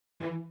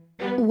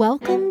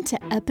Welcome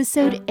to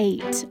episode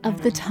 8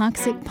 of the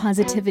Toxic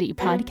Positivity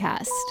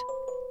Podcast.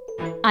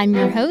 I'm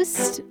your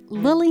host,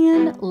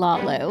 Lillian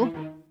Lalo.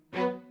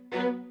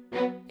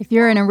 If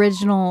you're an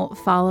original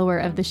follower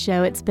of the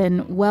show, it's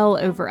been well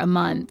over a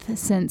month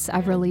since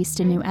I've released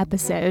a new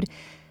episode.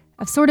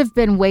 I've sort of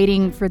been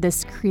waiting for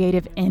this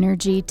creative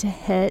energy to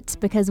hit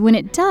because when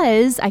it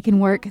does, I can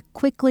work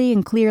quickly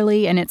and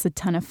clearly and it's a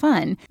ton of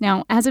fun.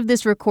 Now, as of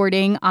this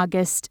recording,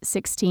 August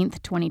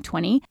 16th,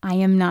 2020, I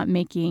am not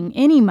making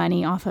any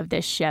money off of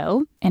this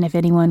show. And if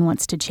anyone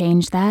wants to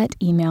change that,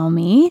 email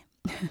me.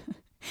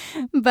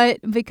 But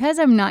because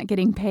I'm not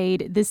getting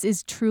paid, this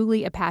is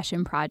truly a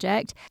passion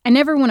project. I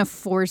never want to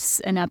force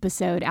an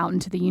episode out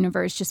into the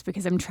universe just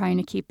because I'm trying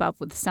to keep up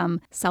with some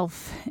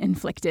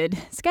self-inflicted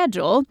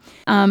schedule.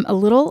 A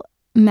little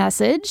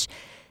message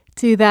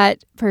to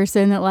that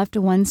person that left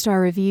a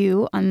 1-star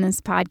review on this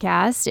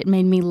podcast. It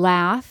made me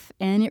laugh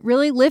and it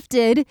really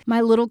lifted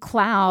my little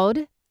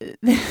cloud.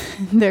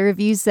 The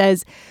review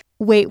says,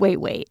 wait.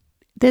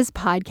 This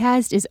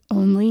podcast is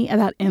only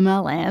about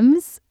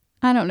MLMs?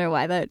 I don't know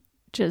why that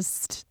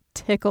just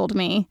tickled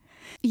me.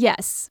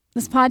 Yes,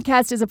 this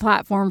podcast is a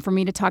platform for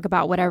me to talk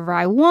about whatever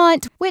I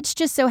want, which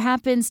just so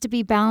happens to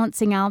be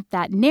balancing out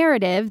that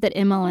narrative that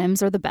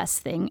MLMs are the best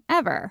thing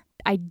ever.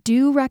 I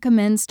do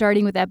recommend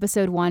starting with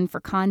episode 1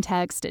 for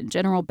context and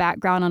general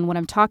background on what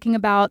I'm talking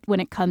about when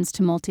it comes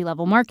to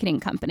multi-level marketing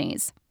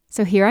companies.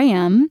 So here I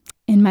am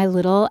in my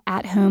little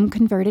at-home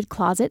converted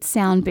closet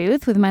sound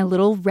booth with my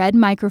little red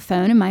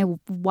microphone and my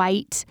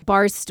white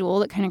bar stool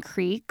that kind of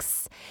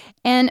creaks.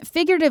 And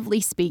figuratively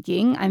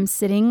speaking, I'm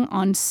sitting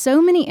on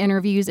so many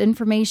interviews,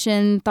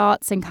 information,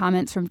 thoughts, and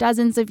comments from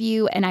dozens of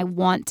you, and I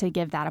want to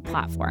give that a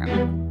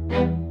platform.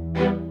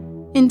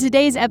 In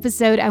today's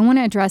episode, I want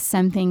to address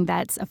something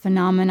that's a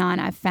phenomenon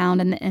I've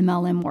found in the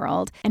MLM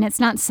world, and it's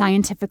not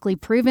scientifically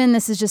proven.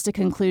 This is just a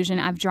conclusion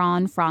I've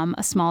drawn from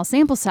a small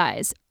sample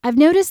size. I've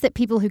noticed that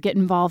people who get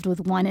involved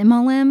with one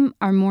MLM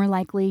are more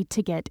likely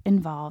to get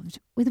involved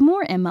with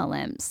more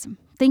MLMs,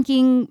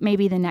 thinking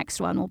maybe the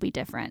next one will be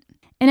different.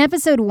 In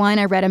episode 1,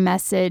 I read a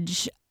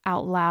message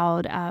out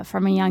loud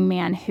from a young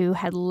man who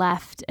had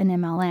left an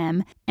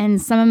MLM. And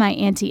some of my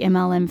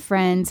anti-MLM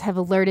friends have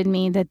alerted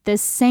me that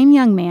this same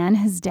young man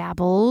has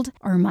dabbled,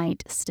 or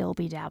might still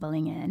be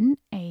dabbling in,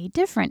 a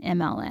different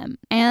MLM.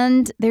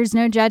 And there's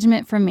no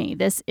judgment from me.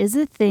 This is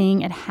a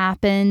thing. It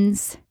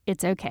happens.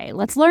 It's okay.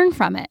 Let's learn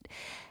from it.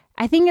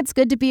 I think it's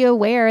good to be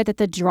aware that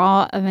the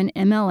draw of an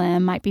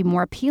MLM might be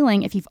more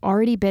appealing if you've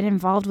already been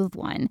involved with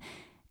one.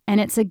 And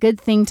it's a good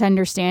thing to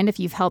understand if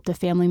you've helped a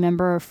family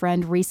member or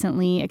friend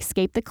recently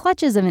escape the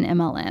clutches of an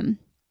MLM.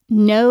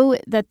 Know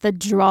that the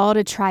draw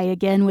to try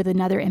again with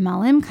another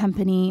MLM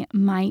company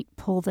might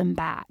pull them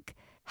back.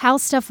 How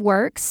Stuff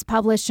Works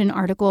published an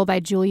article by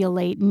Julia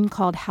Layton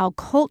called How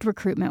Cult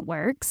Recruitment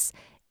Works.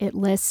 It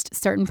lists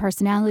certain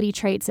personality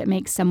traits that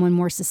make someone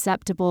more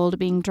susceptible to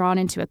being drawn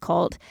into a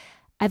cult.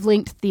 I've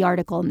linked the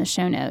article in the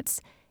show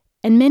notes.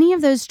 And many of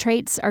those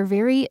traits are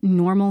very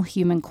normal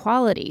human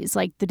qualities,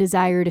 like the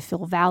desire to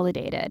feel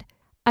validated.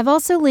 I've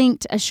also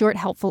linked a short,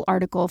 helpful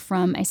article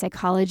from a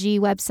psychology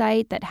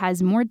website that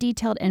has more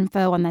detailed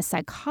info on the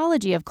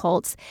psychology of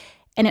cults,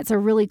 and it's a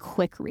really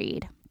quick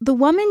read. The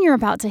woman you're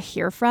about to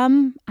hear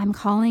from, I'm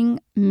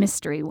calling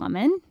Mystery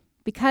Woman,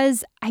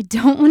 because I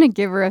don't want to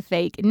give her a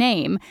fake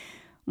name.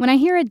 When I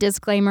hear a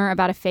disclaimer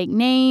about a fake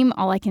name,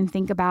 all I can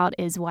think about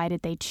is why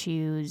did they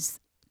choose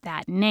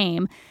that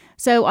name?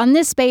 So on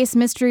this space,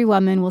 Mystery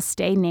Woman will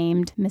stay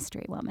named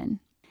Mystery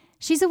Woman.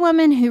 She's a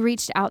woman who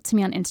reached out to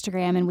me on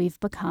Instagram and we've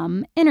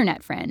become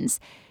internet friends.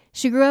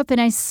 She grew up in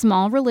a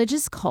small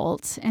religious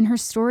cult and her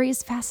story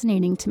is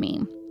fascinating to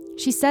me.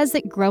 She says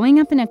that growing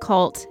up in a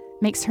cult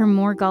makes her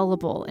more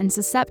gullible and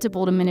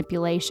susceptible to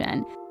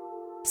manipulation.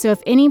 So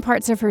if any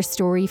parts of her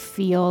story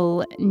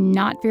feel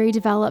not very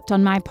developed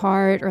on my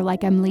part or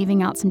like I'm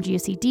leaving out some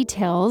juicy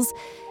details,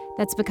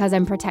 that's because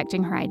I'm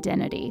protecting her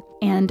identity.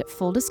 And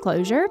full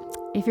disclosure,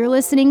 if you're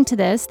listening to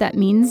this, that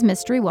means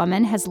Mystery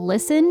Woman has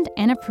listened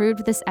and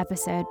approved this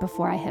episode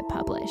before I hit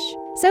publish.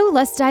 So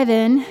let's dive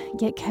in,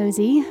 get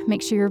cozy,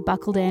 make sure you're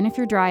buckled in if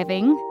you're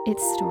driving.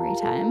 It's story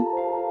time.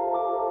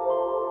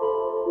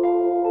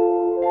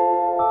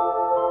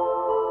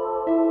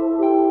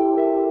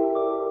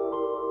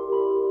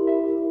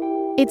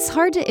 It's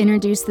hard to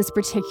introduce this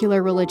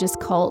particular religious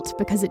cult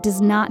because it does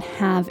not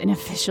have an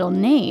official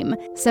name.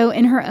 So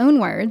in her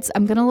own words,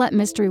 I'm going to let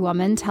Mystery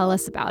Woman tell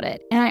us about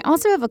it. And I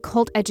also have a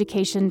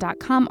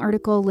culteducation.com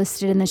article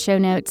listed in the show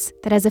notes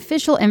that has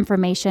official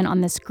information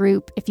on this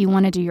group if you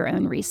want to do your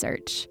own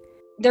research.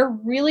 They're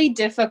really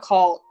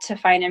difficult to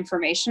find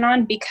information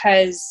on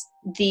because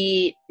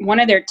one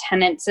of their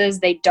tenets is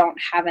they don't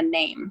have a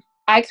name.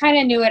 I kind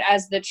of knew it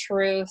as the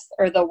truth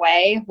or the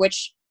way,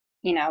 which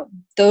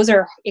those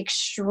are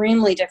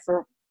extremely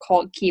difficult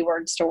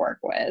keywords to work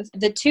with.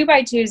 The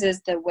 2x2s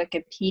is the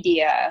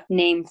Wikipedia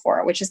name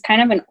for it, which is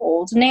kind of an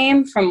old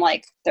name from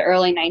like the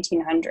early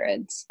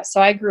 1900s.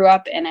 So I grew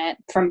up in it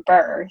from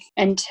birth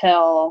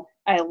until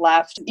I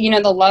left. The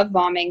love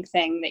bombing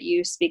thing that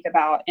you speak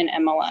about in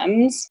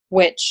MLMs,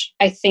 which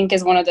I think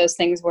is one of those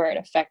things where it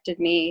affected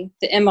me.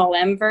 The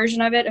MLM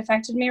version of it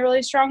affected me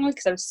really strongly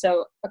because I was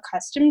so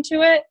accustomed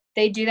to it.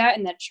 They do that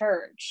in the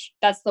church.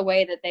 That's the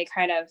way that they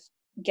kind of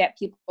get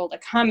people to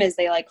come, is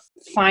they like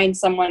find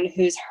someone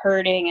who's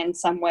hurting in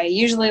some way,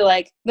 usually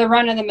like the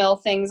run-of-the-mill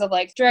things of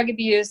like drug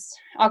abuse,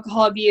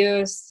 alcohol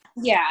abuse.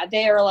 Yeah,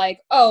 they are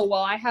like, oh,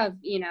 well, I have,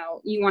 you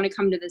want to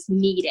come to this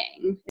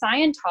meeting.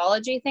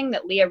 Scientology thing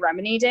that Leah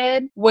Remini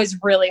did was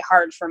really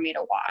hard for me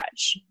to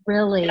watch.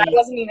 Really? And I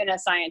wasn't even a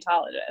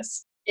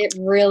Scientologist. It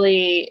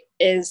really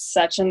is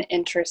such an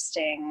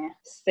interesting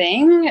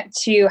thing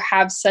to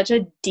have such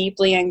a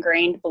deeply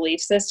ingrained belief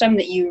system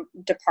that you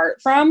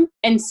depart from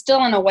and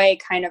still in a way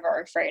kind of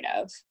are afraid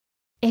of.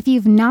 If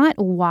you've not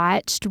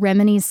watched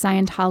Remini's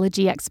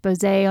Scientology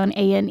expose on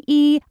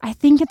A&E, I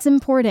think it's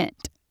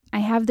important. I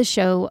have the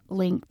show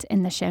linked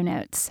in the show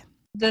notes.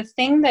 The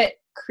thing that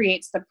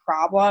creates the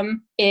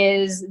problem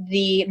is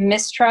the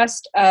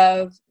mistrust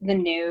of the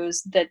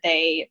news that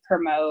they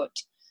promote.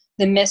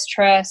 The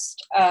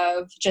mistrust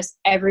of just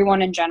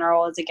everyone in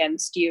general is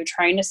against you,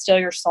 trying to steal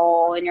your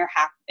soul and your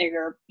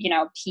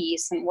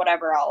peace and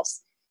whatever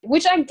else,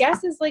 which I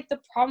guess is like the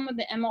problem with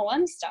the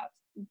MLM stuff.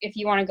 If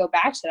you want to go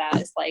back to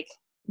that, is like,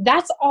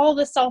 that's all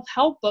the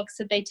self-help books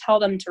that they tell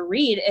them to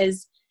read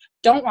is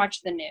don't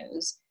watch the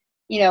news.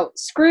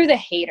 Screw the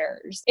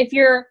haters. If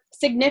your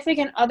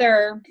significant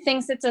other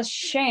thinks it's a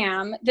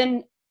sham,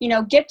 then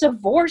get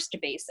divorced,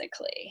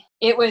 basically.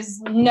 It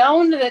was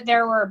known that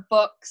there were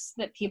books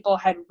that people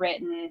had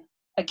written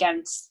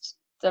against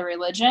the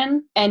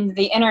religion, and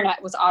the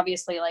internet was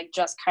obviously like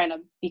just kind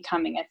of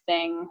becoming a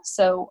thing.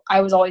 So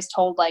I was always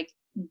told, like,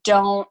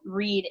 don't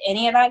read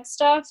any of that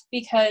stuff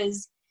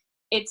because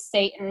it's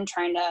Satan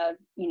trying to,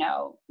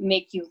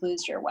 make you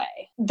lose your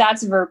way.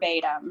 That's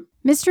verbatim.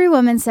 Mystery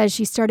Woman says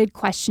she started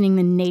questioning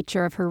the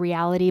nature of her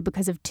reality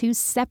because of two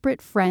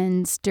separate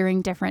friends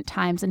during different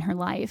times in her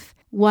life.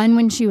 One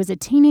when she was a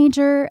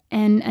teenager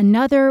and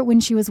another when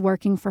she was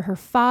working for her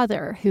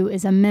father, who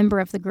is a member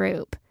of the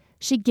group.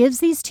 She gives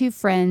these two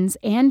friends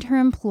and her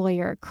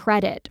employer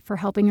credit for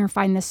helping her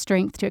find the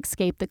strength to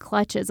escape the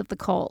clutches of the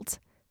cult.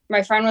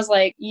 My friend was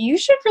like, you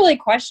should really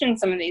question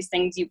some of these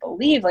things you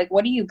believe. Like,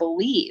 what do you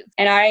believe?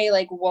 And I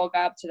woke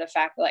up to the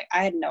fact that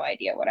I had no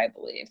idea what I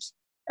believed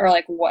or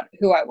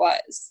who I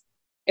was.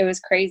 It was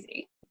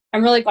crazy.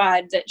 I'm really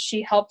glad that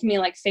she helped me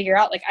figure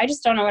out, I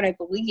just don't know what I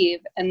believe.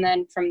 And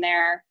then from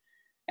there,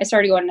 I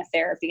started going to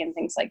therapy and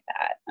things like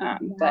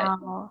that.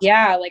 Wow. But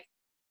yeah,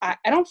 I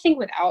don't think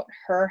without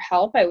her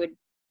help, I would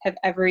have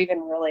ever even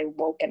really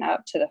woken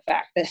up to the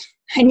fact that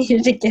I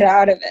needed to get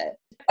out of it.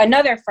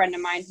 Another friend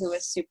of mine who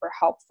was super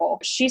helpful,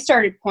 she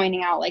started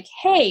pointing out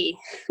hey,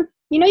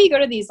 you go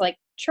to these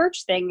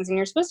church things and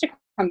you're supposed to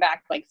come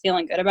back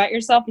feeling good about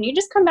yourself and you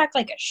just come back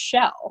like a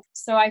shell.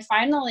 So I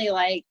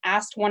finally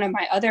asked one of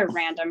my other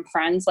random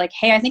friends,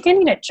 hey, I think I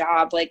need a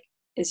job.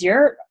 Is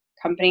your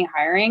company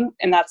hiring?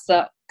 And that's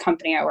the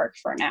company I work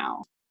for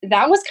now.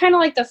 That was kind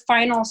of the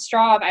final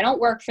straw of I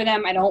don't work for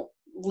them. I don't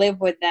live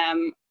with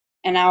them.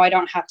 And now I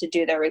don't have to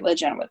do their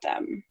religion with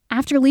them.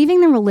 After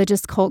leaving the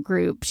religious cult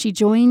group, she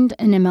joined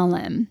an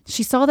MLM.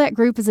 She saw that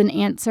group as an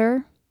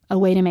answer, a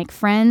way to make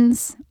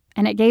friends,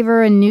 and it gave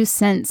her a new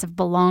sense of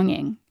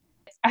belonging.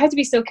 I had to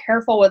be so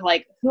careful with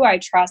who I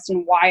trust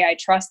and why I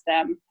trust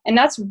them. And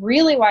that's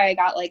really why I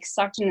got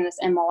sucked into this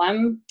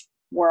MLM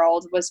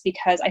world, was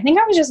because I think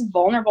I was just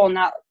vulnerable and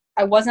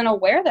I wasn't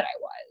aware that I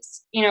was.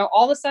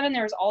 All of a sudden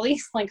there was all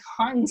these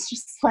Huns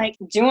just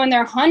doing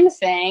their Hun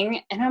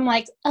thing. And I'm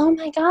like, oh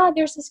my God,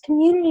 there's this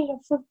community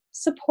of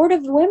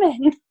supportive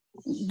women.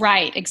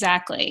 Right,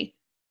 exactly.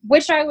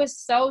 Which I was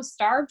so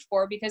starved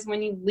for, because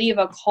when you leave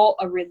a cult,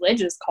 a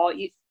religious cult,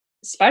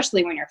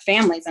 especially when your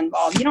family's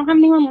involved, you don't have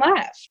anyone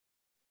left.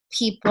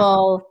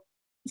 People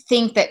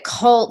think that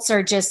cults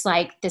are just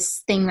this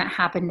thing that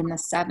happened in the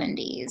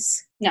 70s.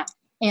 No.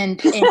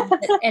 And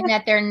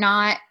that they're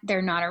not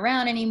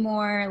around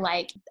anymore.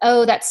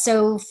 Oh, that's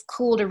so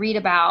cool to read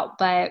about,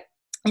 but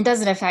it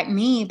doesn't affect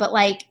me. But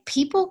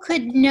people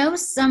could know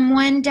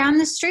someone down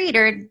the street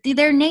or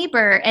their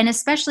neighbor, and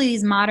especially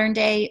these modern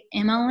day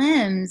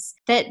MLMs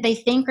that they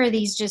think are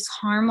these just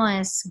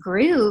harmless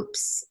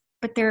groups,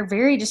 but they're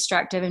very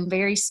destructive and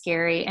very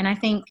scary. And I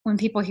think when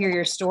people hear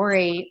your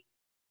story,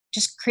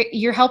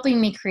 you're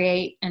helping me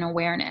create an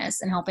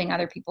awareness and helping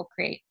other people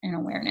create an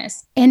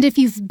awareness. And if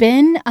you've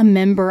been a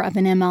member of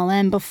an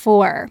MLM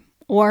before,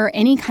 or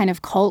any kind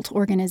of cult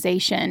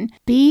organization,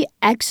 be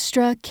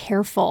extra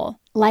careful.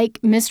 Like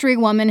Mystery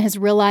Woman has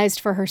realized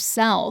for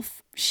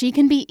herself, she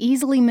can be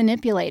easily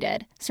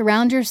manipulated.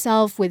 Surround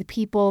yourself with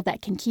people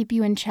that can keep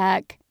you in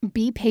check.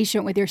 Be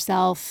patient with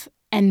yourself,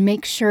 and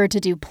make sure to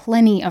do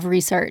plenty of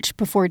research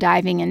before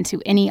diving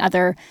into any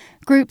other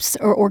groups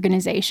or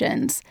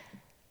organizations.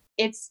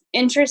 It's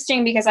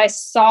interesting because I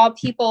saw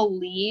people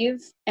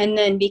leave, and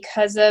then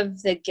because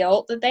of the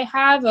guilt that they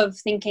have of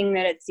thinking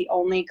that it's the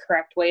only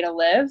correct way to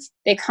live,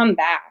 they come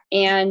back.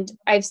 And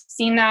I've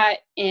seen that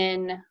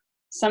in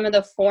some of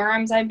the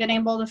forums I've been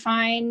able to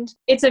find,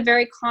 it's a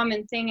very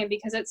common thing. And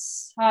because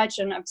it's such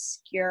an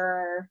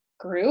obscure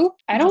group,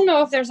 I don't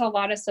know if there's a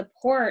lot of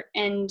support.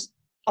 And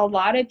a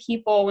lot of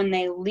people, when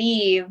they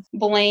leave,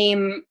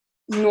 blame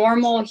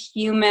normal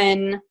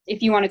human,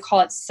 if you want to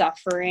call it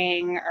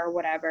suffering or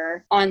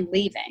whatever, on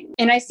leaving.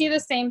 And I see the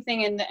same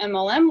thing in the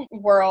MLM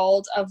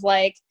world of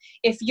like,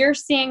 if you're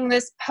seeing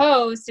this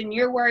post and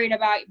you're worried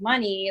about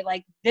money,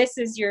 like this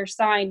is your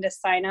sign to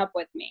sign up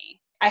with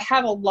me. I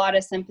have a lot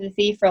of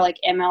sympathy for like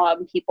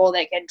MLM people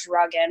that get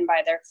drug in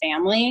by their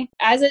family.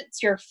 As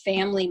it's your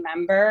family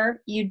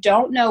member, you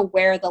don't know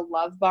where the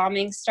love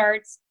bombing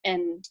starts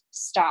and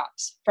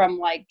stops from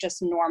like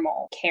just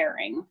normal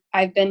caring.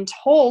 I've been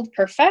told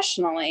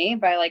professionally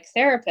by like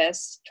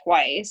therapists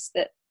twice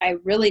that I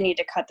really need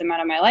to cut them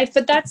out of my life.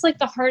 But that's like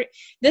the hard,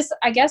 this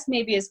I guess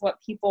maybe is what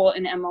people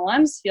in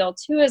MLMs feel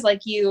too, is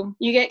like you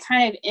get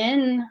kind of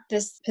in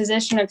this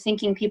position of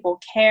thinking people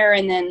care,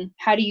 and then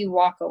how do you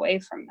walk away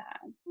from that?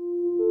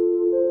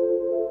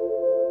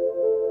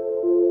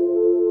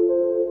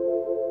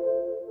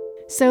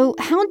 So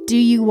how do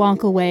you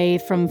walk away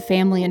from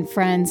family and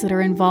friends that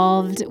are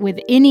involved with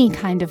any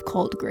kind of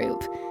cult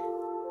group?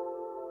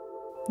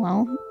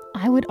 Well,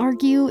 I would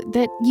argue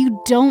that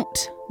you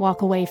don't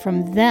walk away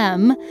from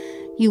them.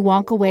 You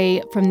walk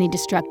away from the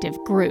destructive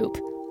group.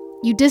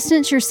 You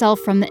distance yourself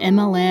from the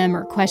MLM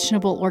or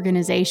questionable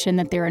organization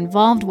that they're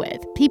involved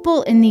with.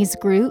 People in these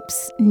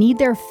groups need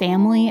their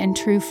family and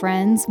true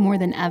friends more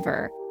than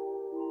ever.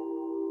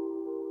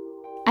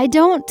 I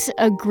don't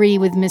agree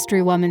with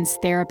Mystery Woman's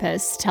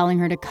therapist telling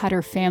her to cut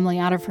her family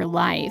out of her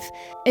life.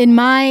 In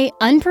my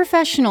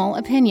unprofessional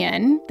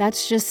opinion,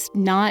 that's just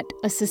not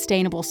a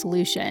sustainable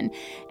solution.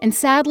 And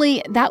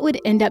sadly, that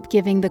would end up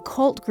giving the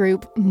cult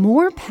group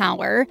more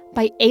power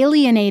by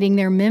alienating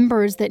their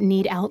members that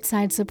need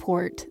outside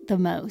support the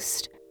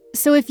most.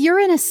 So if you're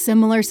in a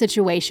similar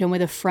situation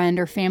with a friend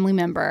or family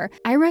member,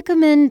 I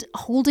recommend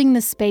holding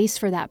the space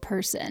for that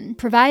person.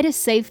 Provide a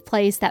safe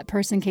place that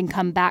person can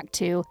come back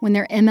to when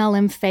their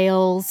MLM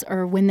fails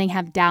or when they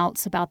have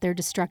doubts about their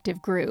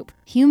destructive group.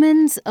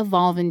 Humans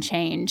evolve and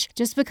change.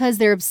 Just because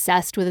they're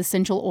obsessed with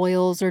essential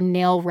oils or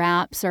nail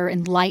wraps or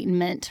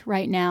enlightenment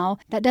right now,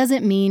 that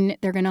doesn't mean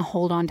they're going to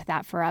hold on to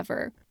that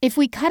forever. If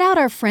we cut out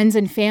our friends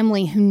and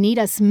family who need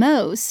us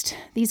most,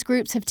 these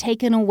groups have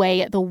taken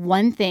away the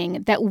one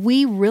thing that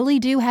we really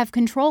do have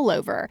control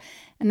over,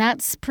 and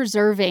that's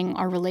preserving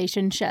our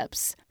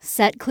relationships.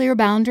 Set clear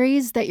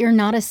boundaries that you're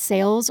not a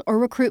sales or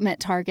recruitment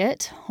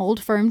target,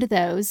 hold firm to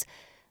those,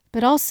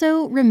 but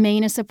also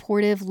remain a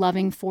supportive,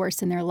 loving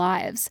force in their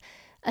lives.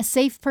 A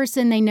safe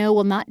person they know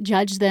will not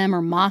judge them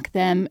or mock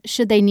them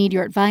should they need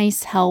your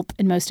advice, help,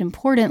 and most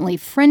importantly,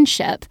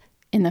 friendship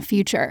in the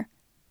future.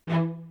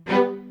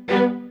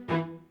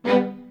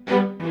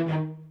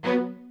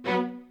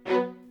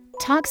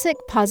 Toxic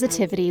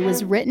Positivity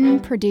was written,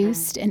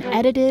 produced, and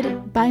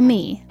edited by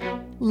me,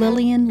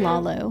 Lillian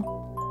Lalo.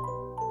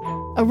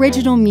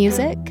 Original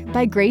music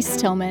by Grace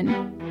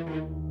Tillman.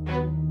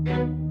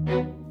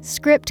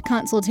 Script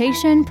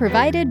consultation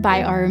provided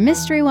by our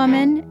mystery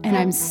woman, and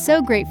I'm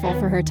so grateful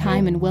for her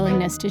time and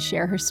willingness to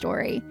share her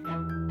story.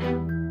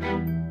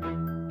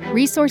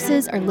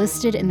 Resources are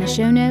listed in the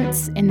show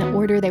notes in the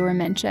order they were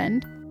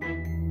mentioned.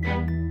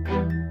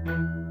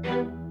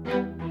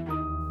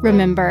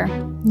 Remember,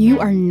 you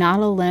are not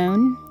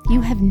alone.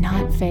 You have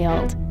not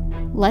failed.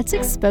 Let's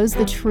expose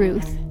the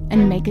truth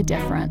and make a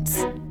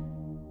difference.